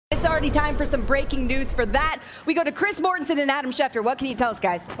already time for some breaking news for that. We go to Chris Mortensen and Adam Schefter. What can you tell us,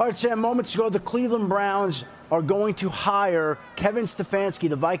 guys? All right, Sam, moments ago, the Cleveland Browns are going to hire Kevin Stefanski,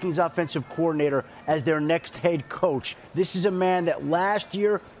 the Vikings offensive coordinator, as their next head coach. This is a man that last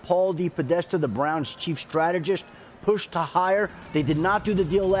year, Paul DePodesta, the Browns' chief strategist, pushed to hire. They did not do the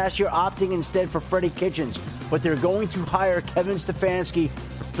deal last year, opting instead for Freddie Kitchens. But they're going to hire Kevin Stefanski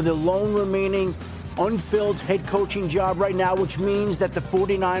for the lone remaining unfilled head coaching job right now, which means that the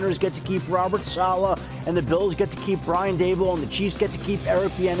 49ers get to keep Robert Saleh, and the Bills get to keep Brian Daboll, and the Chiefs get to keep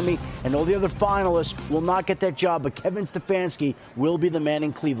Eric Bieniemy, and all the other finalists will not get that job. But Kevin Stefanski will be the man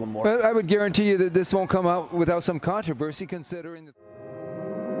in Cleveland. More. I would guarantee you that this won't come out without some controversy, considering the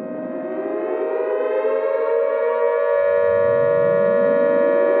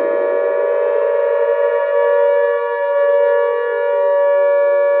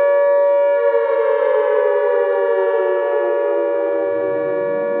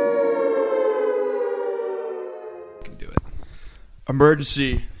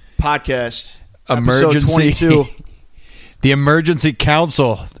Emergency podcast. Emergency. Episode 22. The emergency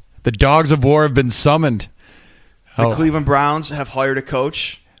council. The dogs of war have been summoned. The Cleveland Browns have hired a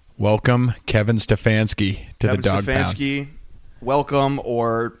coach. Welcome Kevin Stefanski to the dog Stefanski, pound. Welcome,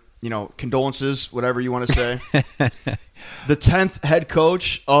 or condolences, whatever you want to say. The 10th head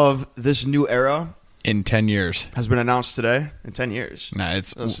coach of this new era in 10 years has been announced today. In 10 years. Nah, it's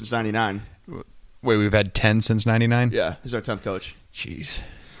since 99. Wait, we've had 10 since 99? Yeah, he's our 10th coach. Jeez.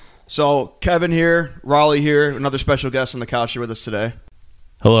 So, Kevin here, Raleigh here, another special guest on the couch here with us today.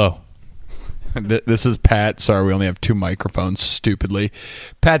 Hello. This is Pat. Sorry, we only have 2 microphones, stupidly.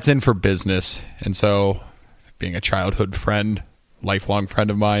 Pat's in for business, and so, being a childhood friend, lifelong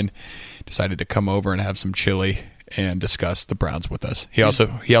friend of mine, decided to come over and have some chili and discuss the Browns with us. He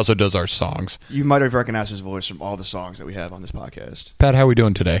also does our songs. You might have recognized his voice from all the songs that we have on this podcast. Pat, how are we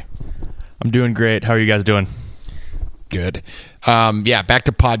doing today? I'm doing great. How are you guys doing? Good. Back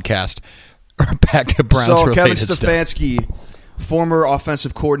to podcast. Back to Browns-related Kevin stuff. Stefanski, former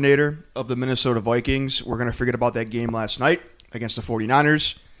offensive coordinator of the Minnesota Vikings. We're going to forget about that game last night against the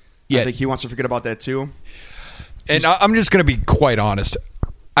 49ers. Yeah. I think he wants to forget about that too. And I'm just going to be quite honest.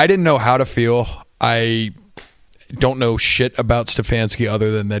 I didn't know how to feel. I don't know shit about Stefanski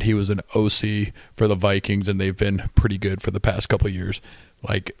other than that he was an OC for the Vikings, and they've been pretty good for the past couple of years.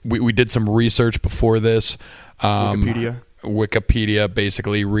 Like, we did some research before this. Wikipedia,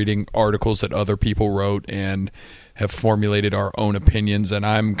 basically reading articles that other people wrote and have formulated our own opinions, and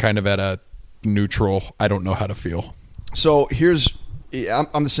I'm kind of at a neutral, I don't know how to feel. So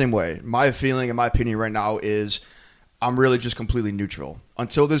I'm the same way. My feeling and my opinion right now is I'm really just completely neutral.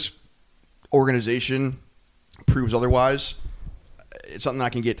 Until this organization proves otherwise, it's something I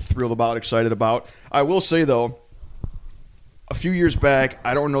can get thrilled about, excited about. I will say, though, a few years back,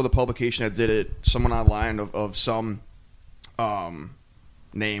 I don't know the publication that did it, someone online of some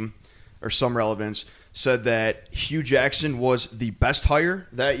name or some relevance, said that Hugh Jackson was the best hire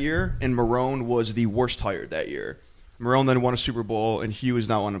that year and Marrone was the worst hire that year. Marrone then won a Super Bowl and Hugh is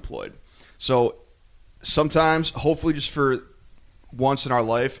now unemployed. So sometimes, hopefully just for once in our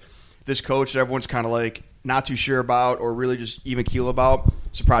life, this coach that everyone's kind of like not too sure about or really just even keel about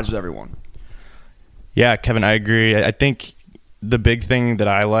surprises everyone. Yeah, Kevin, I agree. I think the big thing that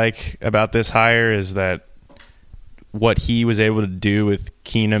I like about this hire is that what he was able to do with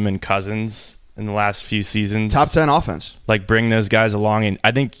Keenum and Cousins in the last few seasons. Top 10 offense. Like, bring those guys along, and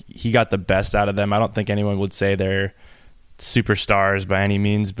I think he got the best out of them. I don't think anyone would say they're superstars by any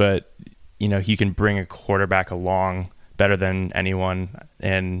means, but, he can bring a quarterback along better than anyone,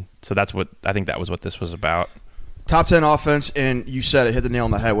 and so that's what I think that was what this was about. Top 10 offense, and you said it, hit the nail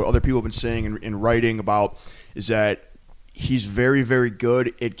on the head. What other people have been saying and writing about is that he's very, very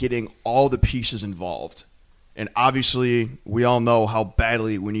good at getting all the pieces involved. And obviously, we all know how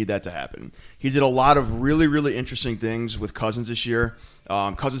badly we need that to happen. He did a lot of really, really interesting things with Cousins this year.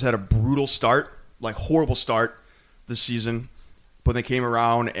 Cousins had a brutal start, like horrible start this season. But they came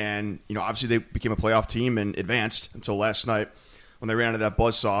around and, obviously they became a playoff team and advanced until last night when they ran into that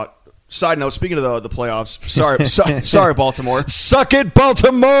buzzsaw. Side note, speaking of the playoffs, sorry, Baltimore. Suck it,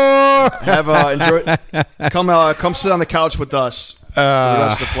 Baltimore! Have enjoy. Come sit on the couch with us for the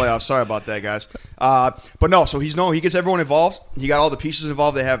rest of the playoffs. Sorry about that, guys. But no, so he gets everyone involved. He got all the pieces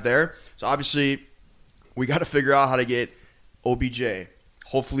involved they have there. So obviously, we got to figure out how to get OBJ,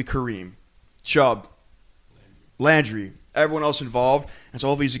 hopefully Kareem, Chubb, Landry, everyone else involved. And so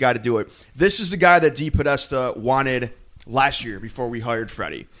hopefully he's the guy to do it. This is the guy that DePodesta wanted last year before we hired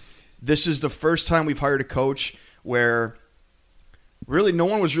Freddie. This is the first time we've hired a coach where really no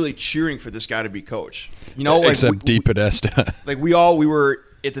one was really cheering for this guy to be coach. Except DePodesta. We were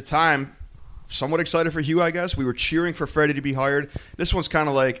at the time, somewhat excited for Hugh, I guess. We were cheering for Freddie to be hired. This one's kind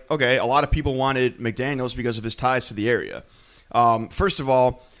of like, okay, a lot of people wanted McDaniels because of his ties to the area. First of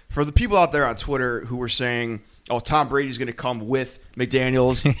all, for the people out there on Twitter who were saying, oh, Tom Brady's going to come with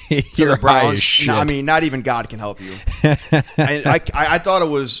McDaniels to the Browns. No, I mean, not even God can help you. I thought it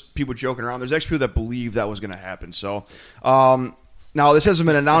was people joking around. There's actually people that believe that was going to happen. So, now, this hasn't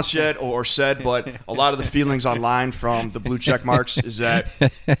been announced yet or said, but a lot of the feelings online from the blue check marks is that.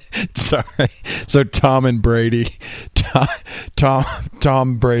 Sorry. So Tom Brady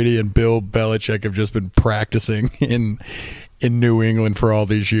and Bill Belichick have just been practicing in New England for all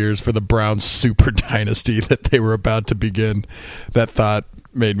these years for the Browns super dynasty that they were about to begin. That thought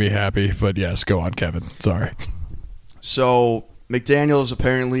made me happy. But yes, go on, Kevin. Sorry. So McDaniels,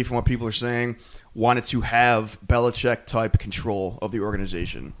 apparently, from what people are saying, wanted to have Belichick-type control of the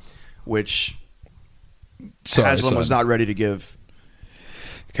organization, which Haslam was not ready to give.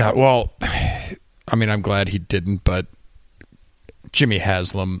 God, well, I mean, I'm glad he didn't, but Jimmy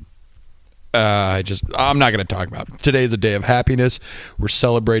Haslam, I'm not going to talk about it. Today's a day of happiness. We're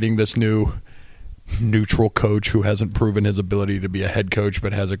celebrating this new neutral coach who hasn't proven his ability to be a head coach,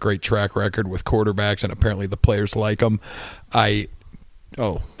 but has a great track record with quarterbacks, and apparently the players like him.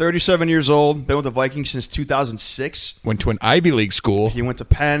 37 years old, been with the Vikings since 2006. Went to an Ivy League school. He went to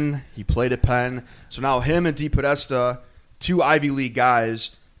Penn. He played at Penn. So now him and DePodesta, two Ivy League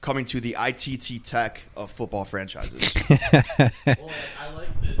guys, coming to the ITT Tech of football franchises. Well, I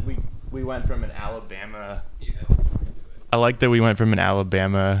like that we went from an Alabama. I like that we went from an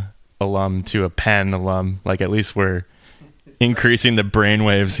Alabama alum to a Penn alum. Like, at least we're increasing the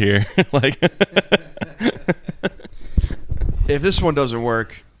brainwaves here. Like. If this one doesn't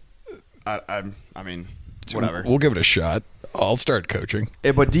work, I mean, whatever. We'll give it a shot. I'll start coaching.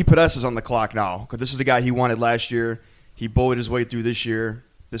 But DePodesta is on the clock now because this is the guy he wanted last year. He bullied his way through this year.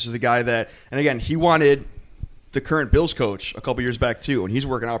 This is the guy that, and again, he wanted the current Bills coach a couple years back too, and he's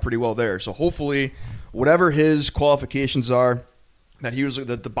working out pretty well there. So hopefully, whatever his qualifications are, that he was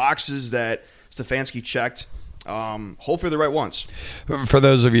the boxes that Stefanski checked. Hopefully the right ones. For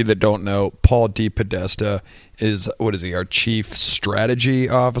those of you that don't know, Paul DePodesta is, our chief strategy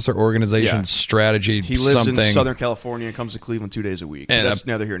officer, organization strategy. He lives in Southern California and comes to Cleveland 2 days a week. And that's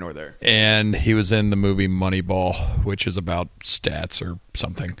neither here nor there. And he was in the movie Moneyball, which is about stats or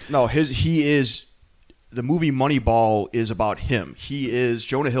something. No, the movie Moneyball is about him.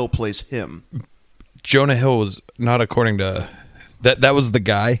 Jonah Hill plays him. Jonah Hill was not according to that was the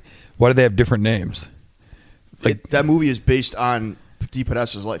guy. Why do they have different names? That movie is based on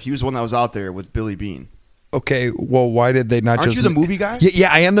DePodesta's life. He was the one that was out there with Billy Bean. Okay, well, why did they not Aren't you the movie guy?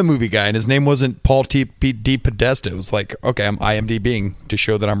 Yeah, I am the movie guy, and his name wasn't Paul DePodesta. It was like, okay, I'm IMDbing to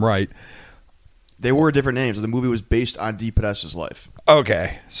show that I'm right. They were different names. The movie was based on DePodesta's life.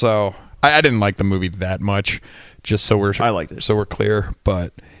 Okay, so I didn't like the movie that much, just so I liked it. So we're clear,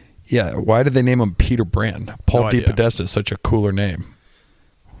 but yeah, why did they name him Peter Brand? Paul DePodesta is such a cooler name.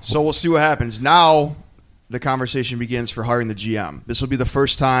 So we'll see what happens. Now the conversation begins for hiring the GM. This will be the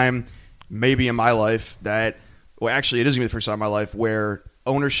first time, maybe in my life, it is going to be the first time in my life where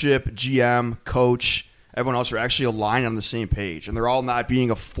ownership, GM, coach, everyone else are actually aligned on the same page, and they're all not being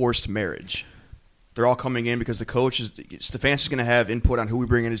a forced marriage. They're all coming in because the coach Stefanski's going to have input on who we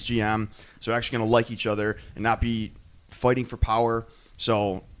bring in as GM, so they're actually going to like each other and not be fighting for power.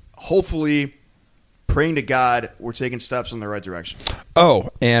 So hopefully, praying to God, we're taking steps in the right direction. Oh,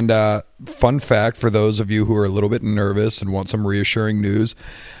 and fun fact for those of you who are a little bit nervous and want some reassuring news,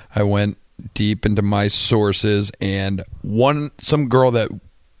 I went deep into my sources, and some girl that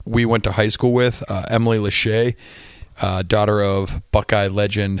we went to high school with, Emily Lachey, daughter of Buckeye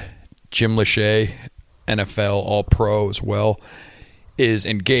legend Jim Lachey, NFL All-Pro as well, is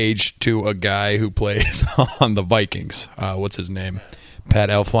engaged to a guy who plays on the Vikings. What's his name? Pat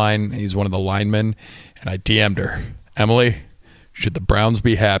Elflein. He's one of the linemen. And I DM'd her, Emily, should the Browns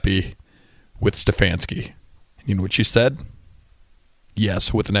be happy with Stefanski? And you know what she said?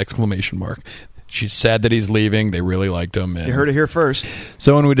 Yes, with an exclamation mark. She's sad that he's leaving. They really liked him. You heard it here first.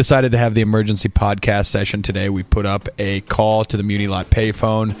 So when we decided to have the emergency podcast session today, we put up a call to the Muni Lot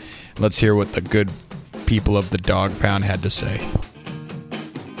payphone. Let's hear what the good people of the Dog Pound had to say.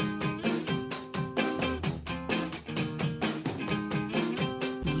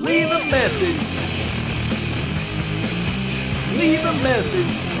 Leave a message. Leave a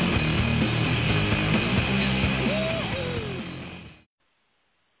message.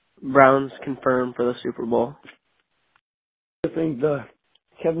 Browns confirmed for the Super Bowl. I think the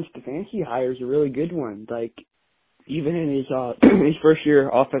Kevin Stefanski hire is a really good one. Like, even in his his first year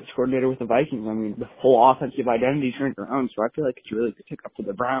offense coordinator with the Vikings, I mean, the whole offensive identity turned around, so I feel like it's really good pick up for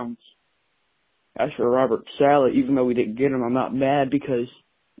the Browns. As for Robert Saleh, even though we didn't get him, I'm not mad because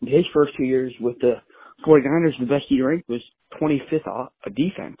in his first 2 years with the 49ers, the best he ranked was 25th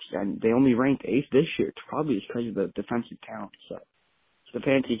defense, and they only ranked 8th this year. It's probably because of the defensive talent. So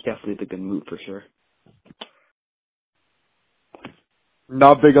Stefanski's definitely the good move for sure.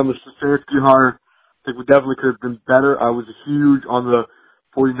 Not big on the Stefanski hire. I think we definitely could have been better. I was huge on the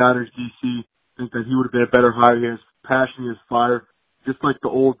 49ers DC. I think that he would have been a better hire. He has passion, he has fire. Just like the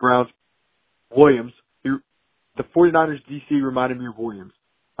old Browns, Williams. The 49ers DC reminded me of Williams.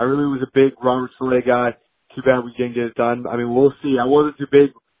 I really was a big Robert Saleh guy. Too bad we didn't get it done. I mean, we'll see. I wasn't too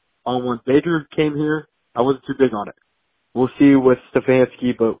big on when Baker came here. I wasn't too big on it. We'll see with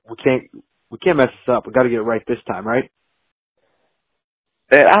Stefanski, but we can't mess this up. We got to get it right this time, right?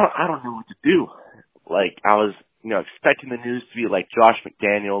 And I don't know what to do. Like, I was, expecting the news to be like Josh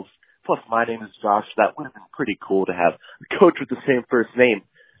McDaniels, plus my name is Josh. That would have been pretty cool to have a coach with the same first name.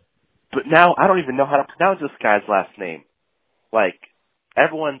 But now I don't even know how to pronounce this guy's last name. Like,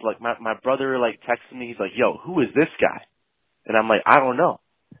 everyone's like, my brother texted me, he's like, yo, who is this guy? And I'm like, I don't know.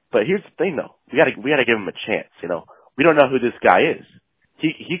 But here's the thing though. We gotta give him a chance, We don't know who this guy is.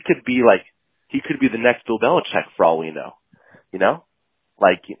 He could be the next Bill Belichick for all we know.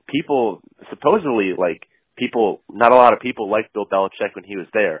 Like, people, supposedly, not a lot of people liked Bill Belichick when he was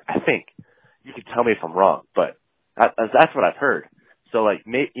there. I think. You can tell me if I'm wrong, but that's what I've heard. So,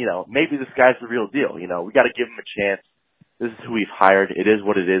 maybe this guy's the real deal, We gotta give him a chance. This is who we've hired. It is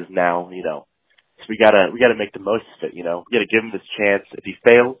what it is now, So we gotta make the most of it, We gotta give him this chance. If he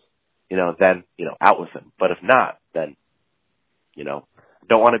fails, then, out with him. But if not, then,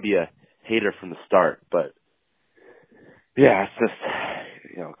 don't want to be a hater from the start, but yeah, it's just,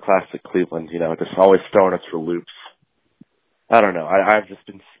 classic Cleveland, just always throwing us for loops. I don't know. I've just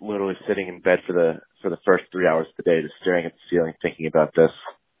been literally sitting in bed for the first 3 hours of the day, just staring at the ceiling, thinking about this.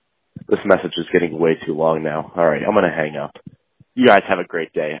 This message is getting way too long now. All right, I'm going to hang up. You guys have a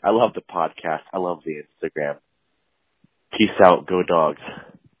great day. I love the podcast. I love the Instagram. Peace out. Go Dogs.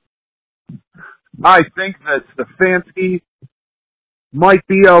 I think that Stefanski might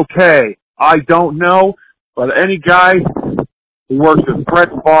be okay. I don't know, but any guy who works with Brett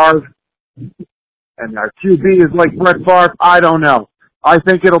Favre and our QB is like Brett Favre, I don't know. I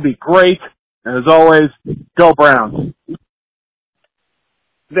think it'll be great. And as always, go Browns.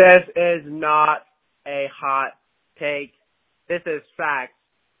 This is not a hot take. This is facts.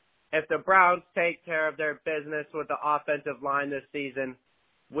 If the Browns take care of their business with the offensive line this season,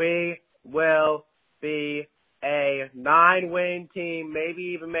 we will be a 9-win team, maybe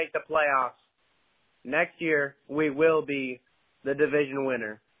even make the playoffs. Next year, we will be the division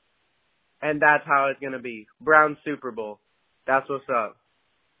winner. And that's how it's going to be. Browns Super Bowl. That's what's up.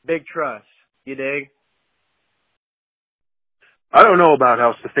 Big trust. You dig? I don't know about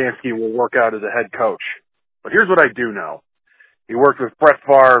how Stefanski will work out as a head coach, but here's what I do know. He worked with Brett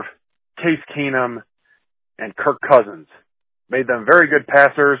Favre, Case Keenum, and Kirk Cousins. Made them very good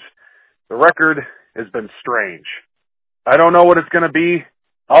passers. The record has been strange. I don't know what it's going to be.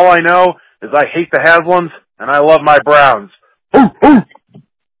 All I know is I hate the Haslams, and I love my Browns.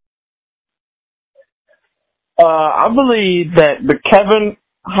 I believe that the Kevin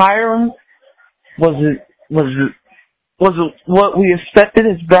hiring was what we expected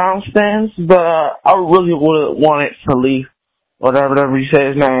as Browns fans, but I really would want it to leave, whatever you say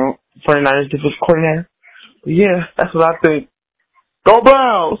his name, 49ers defensive coordinator. But yeah, that's what I think. Go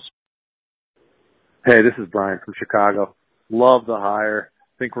Browns! Hey, this is Brian from Chicago. Love the hire.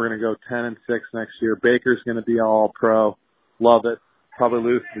 Think we're going to go 10-6 next year. Baker's going to be all pro. Love it. Probably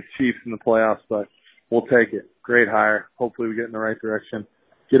lose to the Chiefs in the playoffs, but we'll take it. Great hire. Hopefully we get in the right direction.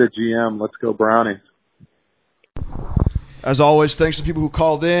 Get a GM. Let's go Brownies. As always, thanks to people who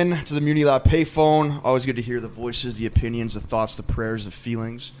called in to the Muni Lab payphone. Always good to hear the voices, the opinions, the thoughts, the prayers, the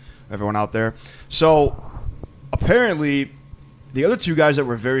feelings of everyone out there. So, apparently, the other two guys that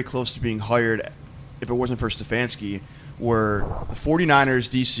were very close to being hired, if it wasn't for Stefanski, were the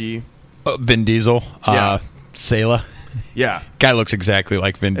 49ers DC. Vin Diesel. Yeah. Saleh. Yeah. Guy looks exactly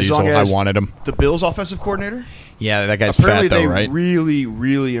like Vin Diesel. I wanted him. The Bills offensive coordinator? Yeah, that guy's apparently fat, though, right? They really,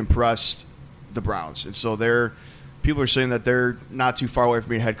 really impressed the Browns. And so people are saying that they're not too far away from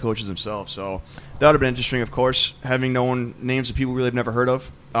being head coaches themselves. So that would have been interesting, of course, having known names of people we really have never heard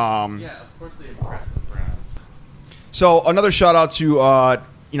of. Yeah, of course they impressed the Browns. So another shout out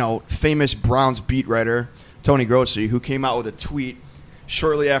to famous Browns beat writer Tony Grossi, who came out with a tweet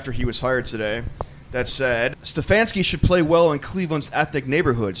shortly after he was hired today that said, Stefanski should play well in Cleveland's ethnic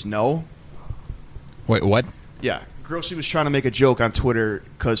neighborhoods. No? Wait, what? Yeah. Grossi was trying to make a joke on Twitter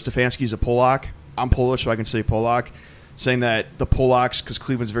because Stefanski's a Polak. I'm Polish, so I can say Polak, saying that the Polacks, because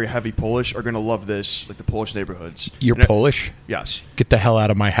Cleveland's very heavy Polish, are going to love this, like the Polish neighborhoods. You're Polish? Yes. Get the hell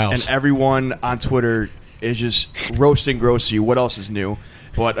out of my house. And everyone on Twitter is just roasting Grossi. What else is new?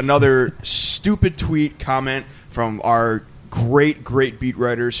 But another stupid tweet comment from our great beat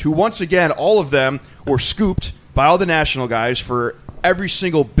writers who, once again, all of them were scooped by all the national guys for every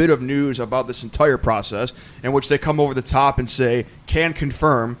single bit of news about this entire process, in which they come over the top and say, can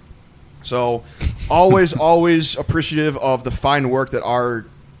confirm. So always appreciative of the fine work that our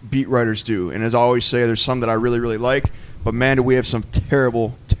beat writers do. And as I always say, there's some that I really, really like. But, man, do we have some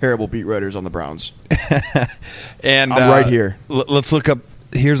terrible beat writers on the Browns. And I'm right here. Let's look up.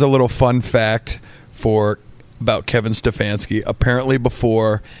 Here's a little fun fact about Kevin Stefanski. Apparently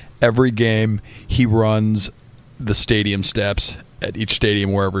before every game, he runs the stadium steps at each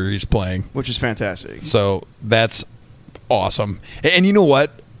stadium wherever he's playing. Which is fantastic. So that's awesome. And you know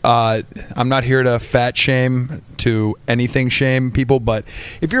what? I'm not here to fat shame, to anything shame people, but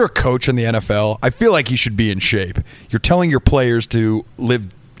if you're a coach in the NFL, I feel like you should be in shape. You're telling your players to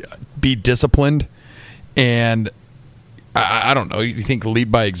be disciplined, and I don't know, you think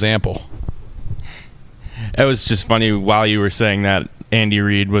lead by example. It was just funny while you were saying that Andy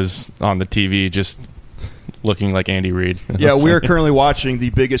Reid was on the TV just looking like Andy Reid. Yeah, we are currently watching the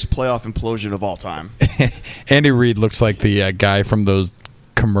biggest playoff implosion of all time. Andy Reid looks like the guy from those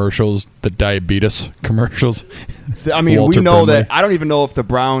commercials, the diabetes commercials. I mean, Walter we know Brimley. that. I don't even know if the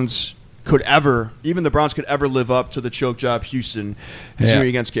Browns could ever live up to the choke job Houston is doing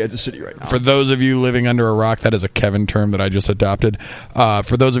against Kansas City right now. For those of you living under a rock, that is a Kevin term that I just adopted.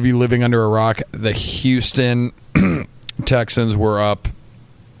 For those of you living under a rock, the Houston Texans were up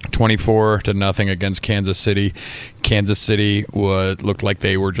 24-0 against Kansas City. Kansas City looked like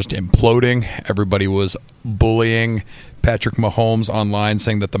they were just imploding. Everybody was bullying Patrick Mahomes online,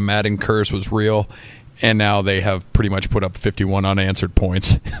 saying that the Madden curse was real. And now they have pretty much put up 51 unanswered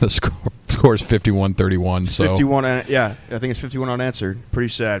points. The score is 51-31. So 51, yeah, I think it's 51 unanswered. Pretty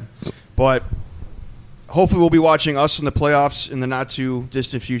sad. But hopefully we'll be watching us in the playoffs in the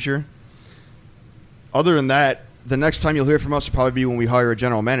not-too-distant future. Other than that, the next time you'll hear from us will probably be when we hire a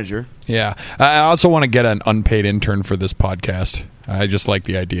general manager. Yeah. I also want to get an unpaid intern for this podcast. I just like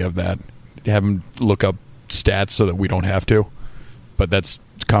the idea of that. Have him look up stats so that we don't have to. But that's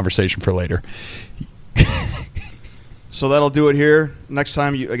a conversation for later. So that'll do it here. Next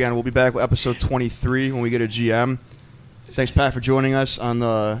time, we'll be back with episode 23 when we get a GM. Thanks, Pat, for joining us on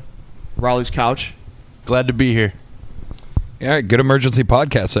the Raleigh's couch. Glad to be here. Yeah, good emergency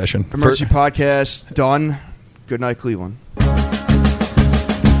podcast session. Emergency podcast done. Good night, Cleveland.